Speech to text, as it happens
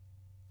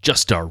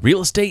Just Start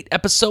Real Estate,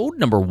 episode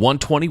number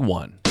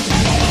 121.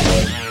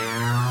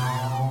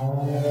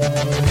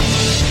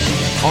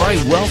 All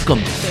right, welcome.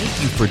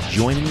 Thank you for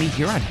joining me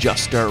here on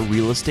Just Start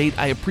Real Estate.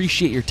 I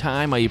appreciate your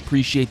time. I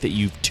appreciate that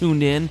you've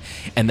tuned in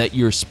and that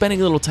you're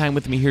spending a little time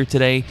with me here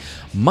today.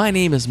 My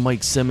name is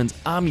Mike Simmons.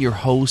 I'm your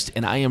host,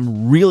 and I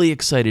am really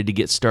excited to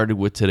get started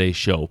with today's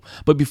show.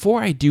 But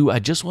before I do, I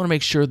just want to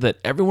make sure that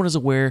everyone is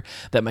aware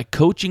that my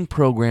coaching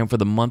program for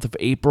the month of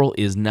April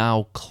is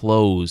now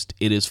closed.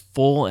 It is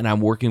full, and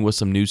I'm working with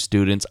some new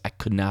students. I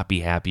could not be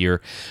happier.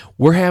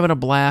 We're having a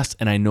blast,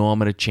 and I know I'm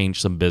going to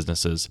change some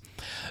businesses.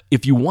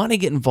 If you want to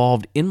get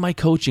involved in my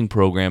coaching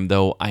program,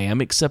 though, I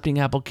am accepting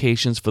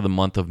applications for the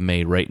month of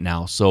May right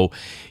now. So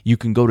you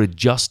can go to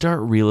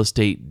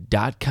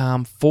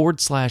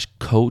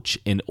juststartrealestate.com/coach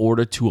in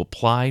order to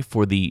apply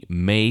for the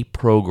May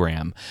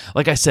program.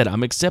 Like I said,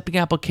 I'm accepting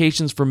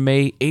applications for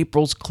May.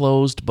 April's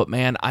closed, but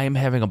man, I am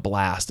having a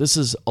blast. This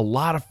is a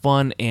lot of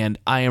fun, and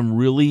I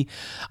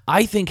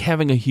think,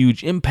 having a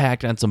huge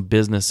impact on some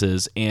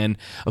businesses. And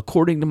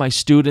according to my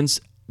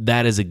students,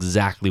 that is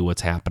exactly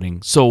what's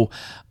happening. So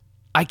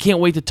I can't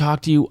wait to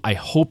talk to you. I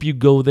hope you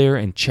go there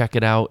and check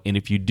it out. And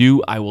if you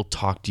do, I will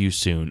talk to you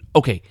soon.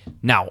 Okay,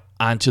 now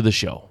on to the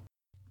show.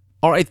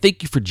 All right,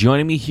 thank you for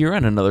joining me here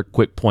on another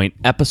Quick Point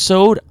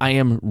episode. I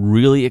am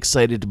really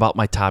excited about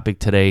my topic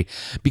today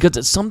because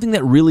it's something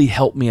that really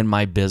helped me in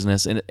my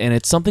business, and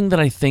it's something that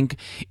I think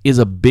is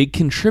a big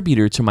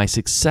contributor to my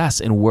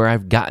success and where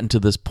I've gotten to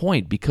this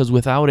point, because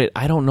without it,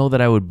 I don't know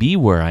that I would be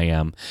where I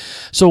am.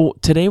 So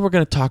today we're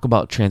going to talk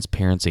about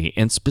transparency,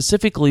 and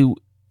specifically,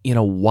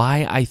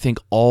 why I think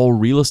all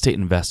real estate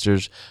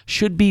investors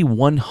should be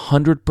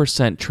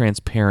 100%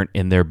 transparent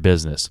in their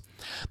business.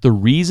 The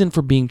reason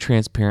for being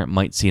transparent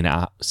might seem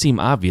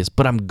obvious,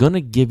 but I'm going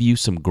to give you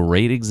some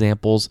great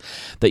examples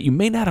that you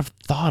may not have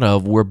thought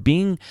of where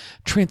being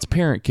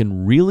transparent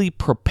can really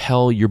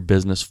propel your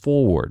business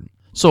forward.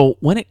 So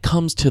when it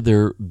comes to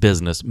their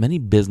business, many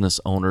business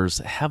owners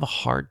have a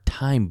hard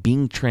time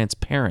being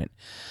transparent.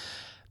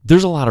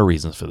 There's a lot of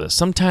reasons for this.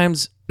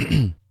 Sometimes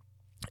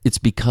it's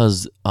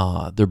because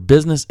their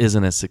business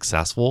isn't as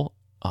successful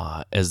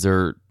as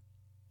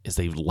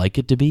they'd like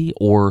it to be,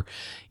 or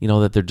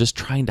that they're just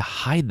trying to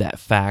hide that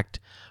fact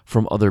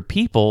from other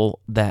people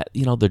that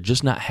they're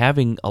just not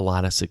having a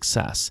lot of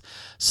success.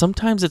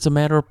 Sometimes it's a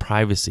matter of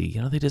privacy.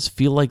 They just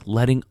feel like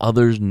letting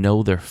others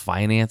know their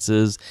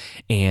finances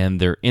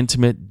and their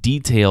intimate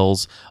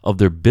details of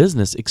their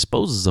business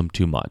exposes them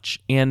too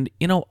much. And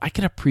I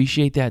can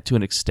appreciate that to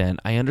an extent.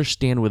 I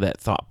understand where that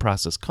thought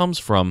process comes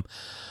from.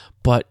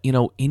 But,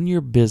 in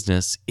your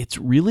business, it's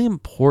really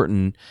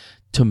important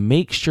to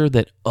make sure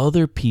that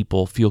other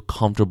people feel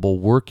comfortable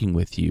working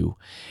with you.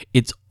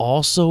 It's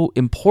also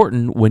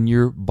important when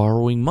you're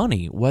borrowing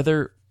money,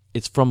 whether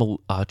it's from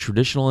a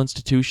traditional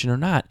institution or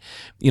not.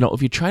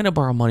 If you're trying to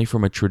borrow money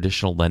from a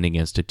traditional lending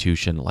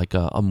institution like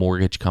a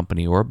mortgage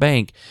company or a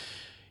bank,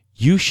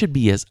 you should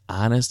be as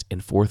honest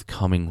and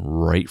forthcoming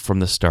right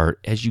from the start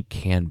as you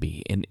can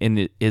be. And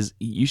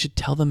you should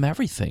tell them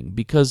everything,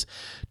 because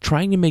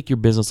trying to make your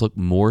business look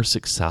more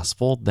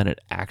successful than it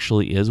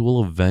actually is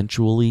will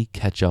eventually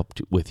catch up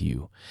with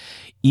you.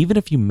 Even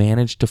if you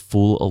manage to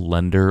fool a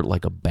lender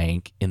like a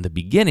bank in the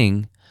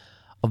beginning,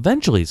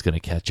 eventually it's going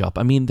to catch up.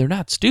 I mean, they're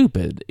not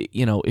stupid.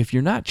 If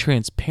you're not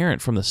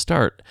transparent from the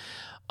start,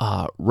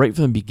 right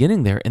from the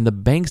beginning there, and the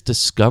banks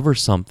discover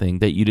something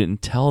that you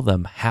didn't tell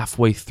them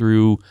halfway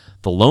through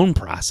the loan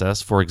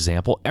process, for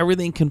example,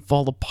 everything can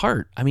fall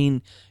apart. I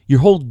mean, your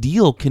whole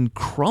deal can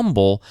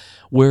crumble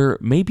where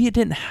maybe it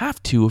didn't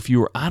have to if you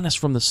were honest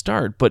from the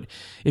start. But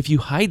if you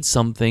hide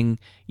something,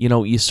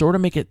 you sort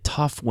of make it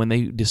tough when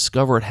they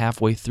discover it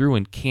halfway through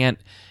and can't,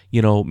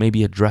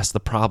 maybe address the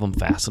problem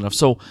fast enough.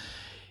 So,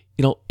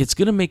 it's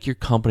going to make your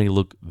company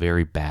look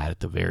very bad at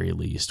the very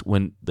least.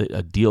 When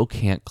a deal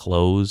can't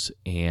close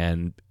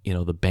and,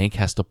 the bank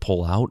has to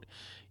pull out,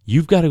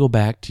 you've got to go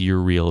back to your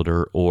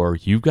realtor, or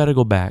you've got to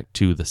go back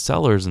to the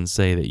sellers and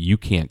say that you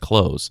can't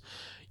close.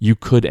 You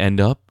could end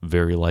up,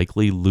 very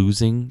likely,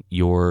 losing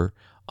your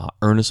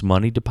earnest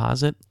money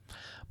deposit.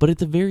 But at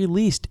the very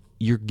least,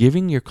 you're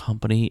giving your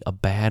company a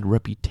bad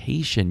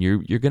reputation. You're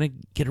going to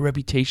get a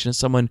reputation as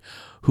someone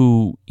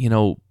who,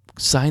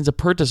 signs a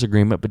purchase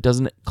agreement but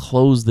doesn't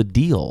close the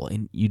deal,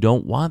 and you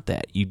don't want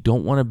that. You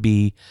don't want to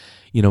be,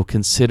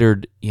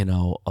 considered,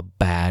 a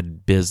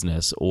bad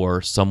business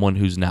or someone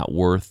who's not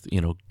worth,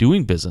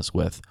 doing business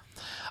with.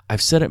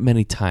 I've said it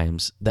many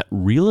times that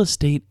real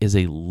estate is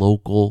a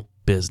local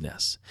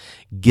business.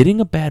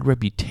 Getting a bad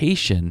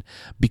reputation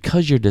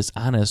because you're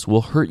dishonest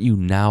will hurt you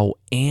now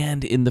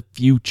and in the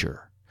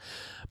future.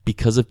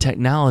 Because of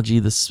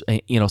technology,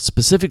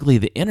 specifically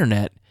the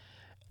internet,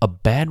 a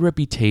bad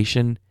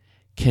reputation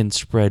can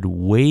spread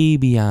way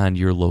beyond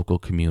your local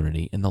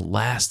community. And the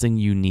last thing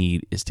you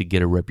need is to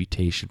get a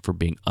reputation for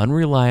being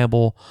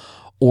unreliable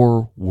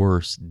or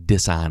worse,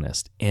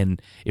 dishonest.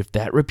 And if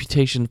that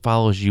reputation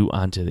follows you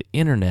onto the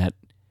internet,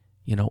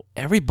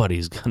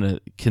 everybody's going to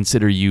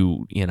consider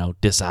you,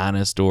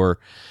 dishonest or,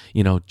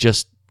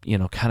 just,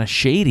 kind of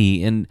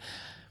shady. And,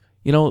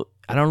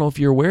 I don't know if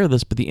you're aware of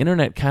this, but the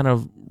internet kind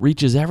of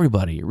reaches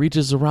everybody. It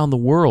reaches around the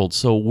world.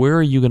 So where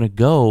are you going to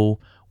go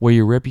where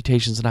your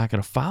reputation's not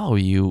going to follow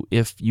you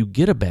if you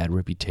get a bad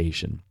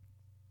reputation?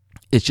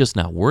 It's just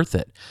not worth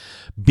it.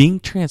 Being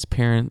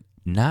transparent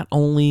not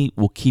only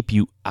will keep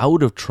you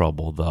out of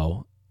trouble,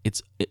 though,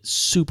 it's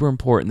super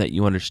important that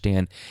you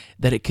understand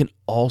that it can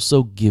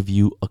also give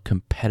you a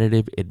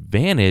competitive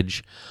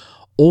advantage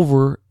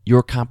over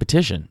your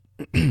competition.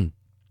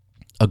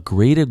 A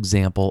great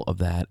example of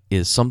that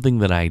is something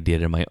that I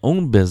did in my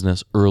own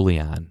business early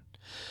on.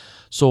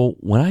 So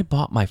when I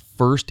bought my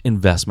first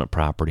investment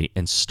property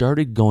and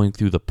started going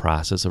through the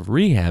process of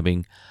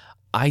rehabbing,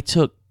 I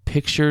took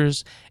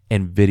pictures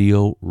and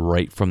video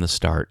right from the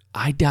start.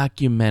 I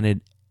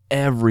documented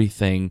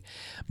everything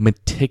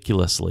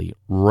meticulously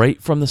right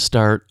from the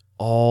start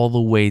all the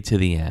way to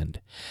the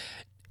end.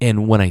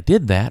 And when I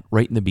did that,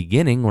 right in the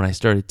beginning, when I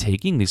started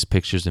taking these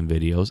pictures and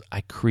videos,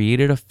 I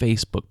created a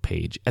Facebook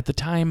page. At the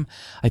time,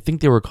 I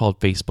think they were called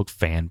Facebook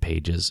fan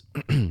pages.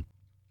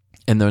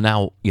 And they're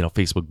now,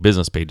 Facebook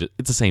business pages.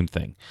 It's the same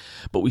thing.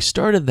 But we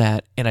started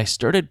that, and I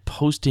started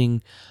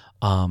posting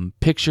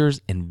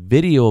pictures and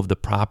video of the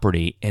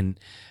property and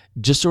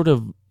just sort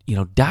of,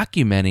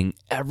 documenting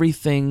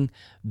everything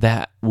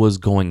that was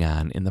going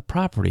on in the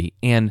property.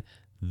 And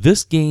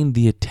this gained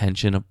the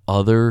attention of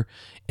other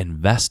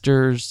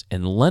investors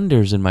and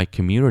lenders in my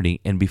community.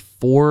 And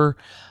before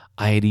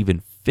I had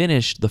even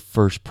finished the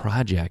first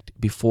project,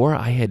 before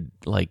I had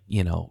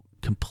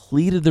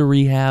completed the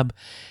rehab,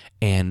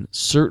 and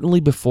certainly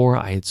before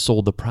I had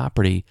sold the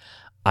property,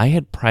 I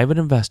had private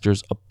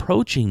investors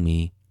approaching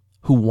me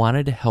who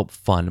wanted to help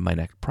fund my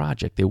next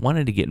project. They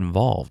wanted to get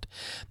involved.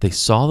 They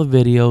saw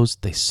the videos,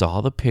 they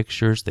saw the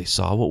pictures, they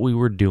saw what we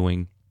were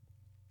doing.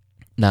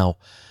 Now,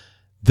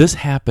 this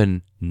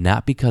happened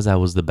not because I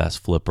was the best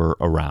flipper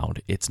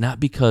around. It's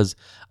not because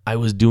I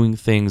was doing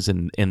things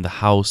in the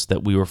house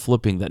that we were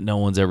flipping that no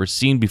one's ever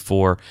seen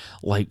before,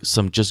 like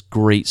some just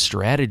great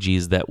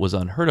strategies that was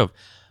unheard of.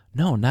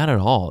 No, not at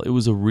all. It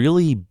was a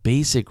really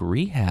basic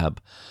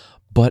rehab,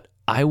 but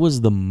I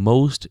was the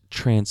most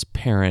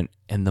transparent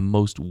and the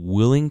most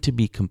willing to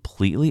be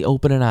completely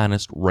open and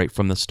honest right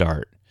from the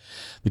start.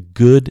 The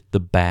good, the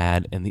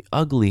bad, and the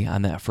ugly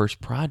on that first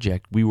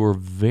project, we were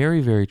very,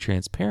 very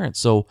transparent.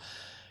 So,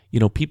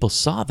 people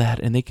saw that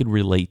and they could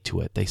relate to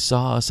it. They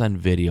saw us on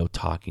video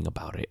talking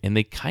about it, and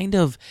they kind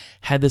of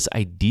had this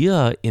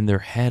idea in their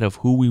head of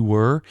who we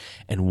were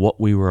and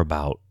what we were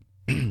about.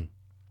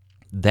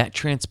 That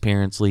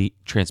transparency,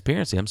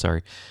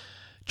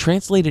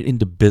 translated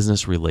into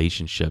business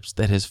relationships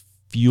that has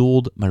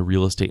fueled my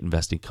real estate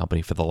investing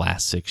company for the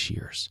last 6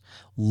 years.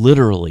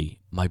 Literally,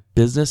 my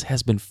business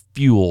has been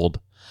fueled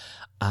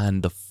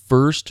on the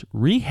first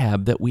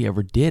rehab that we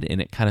ever did,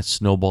 and it kind of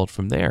snowballed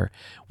from there.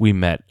 We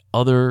met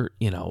other,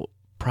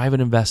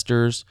 private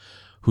investors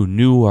who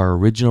knew our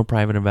original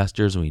private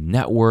investors, and we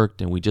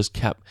networked, and we just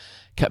kept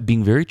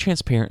being very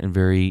transparent and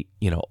very,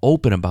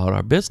 open about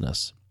our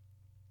business.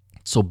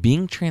 So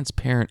being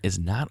transparent is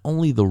not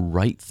only the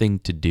right thing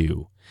to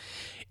do,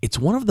 it's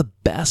one of the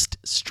best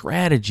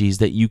strategies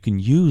that you can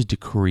use to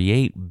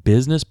create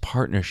business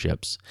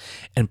partnerships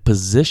and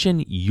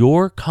position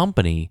your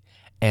company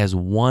as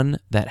one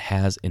that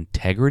has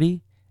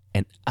integrity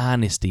and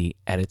honesty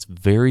at its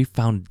very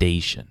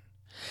foundation.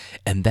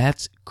 And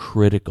that's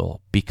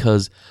critical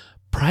because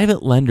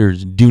private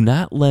lenders do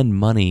not lend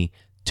money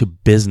to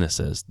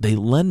businesses. They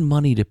lend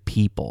money to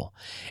people,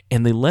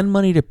 and they lend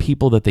money to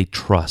people that they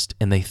trust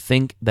and they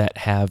think that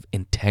have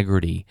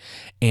integrity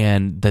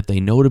and that they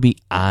know to be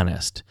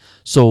honest.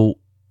 So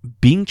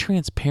being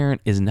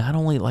transparent is not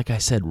only, like I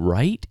said,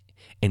 right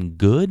and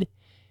good,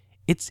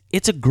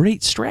 it's a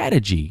great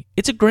strategy.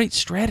 It's a great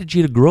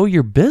strategy to grow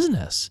your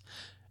business.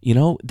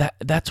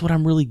 That's what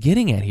I'm really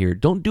getting at here.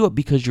 Don't do it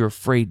because you're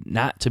afraid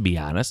not to be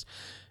honest.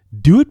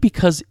 Do it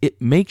because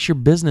it makes your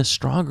business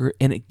stronger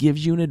and it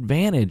gives you an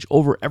advantage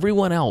over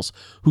everyone else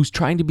who's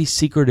trying to be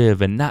secretive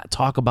and not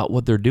talk about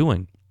what they're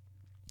doing.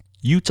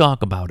 You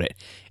talk about it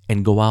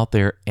and go out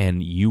there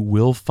and you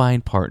will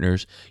find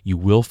partners. You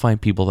will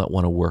find people that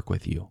want to work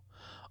with you.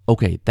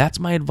 Okay, that's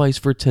my advice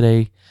for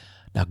today.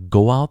 Now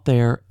go out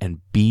there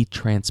and be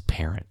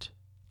transparent.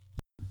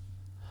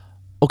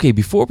 Okay,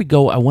 before we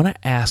go, I want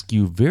to ask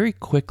you very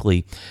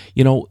quickly,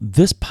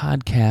 this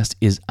podcast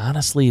is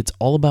honestly, it's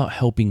all about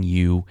helping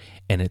you,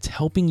 and it's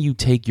helping you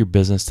take your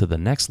business to the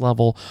next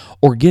level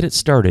or get it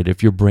started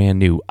if you're brand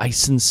new. I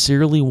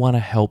sincerely want to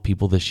help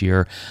people this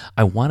year.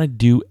 I want to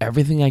do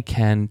everything I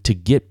can to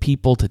get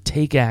people to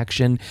take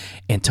action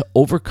and to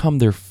overcome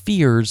their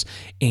fears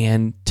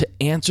and to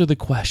answer the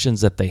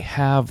questions that they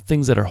have,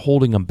 things that are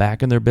holding them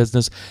back in their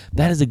business.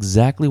 That is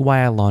exactly why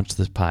I launched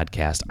this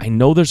podcast. I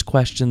know there's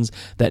questions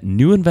that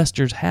new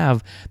investors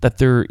have that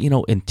they're,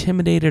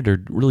 intimidated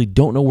or really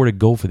don't know where to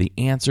go for the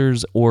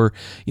answers, or,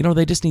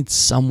 they just need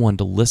someone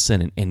to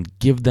listen and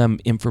give them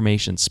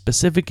information,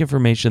 specific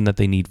information that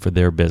they need for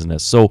their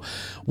business. So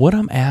what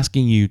I'm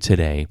asking you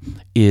today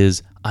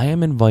is I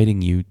am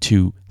inviting you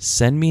to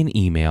send me an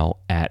email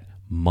at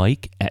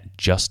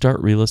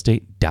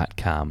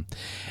mike@juststartrealestate.com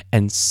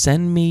and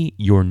send me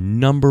your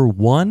number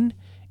 1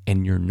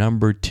 and your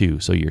number 2.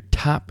 So your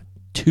top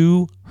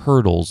 2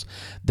 hurdles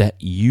that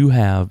you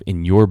have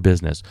in your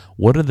business.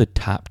 What are the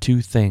top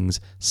 2 things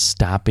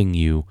stopping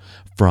you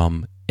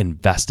from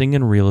investing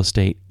in real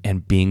estate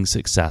and being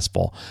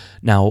successful?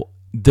 Now,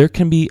 there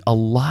can be a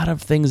lot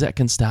of things that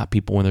can stop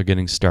people when they're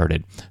getting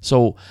started.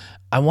 So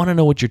I want to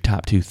know what your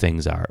top 2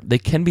 things are. They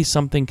can be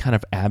something kind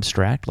of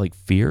abstract, like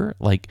fear,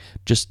 like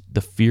just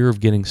the fear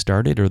of getting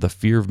started or the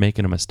fear of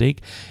making a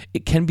mistake.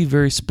 It can be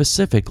very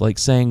specific, like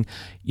saying,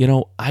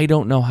 I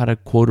don't know how to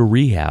quote a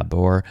rehab,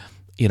 or,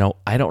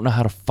 I don't know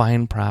how to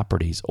find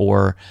properties,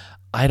 or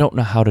I don't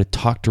know how to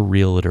talk to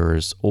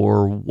realtors,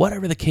 or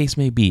whatever the case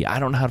may be. I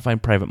don't know how to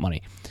find private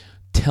money.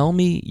 Tell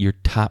me your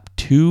top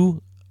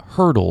 2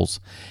 hurdles,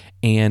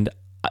 and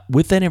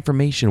with that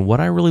information, what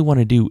I really want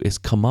to do is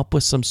come up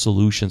with some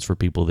solutions for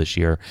people this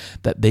year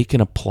that they can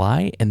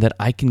apply and that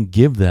I can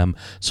give them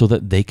so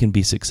that they can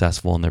be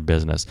successful in their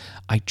business.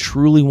 I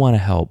truly want to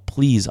help.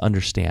 Please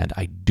understand,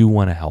 I do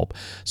want to help.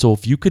 So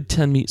if you could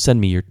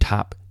send me your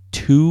top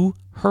 2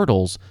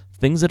 hurdles,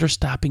 things that are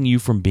stopping you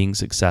from being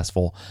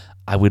successful,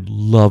 I would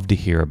love to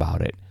hear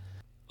about it.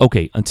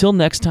 Okay, until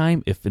next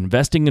time, if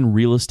investing in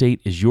real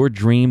estate is your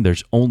dream,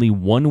 there's only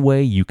one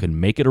way you can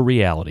make it a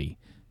reality.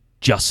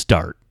 Just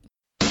start.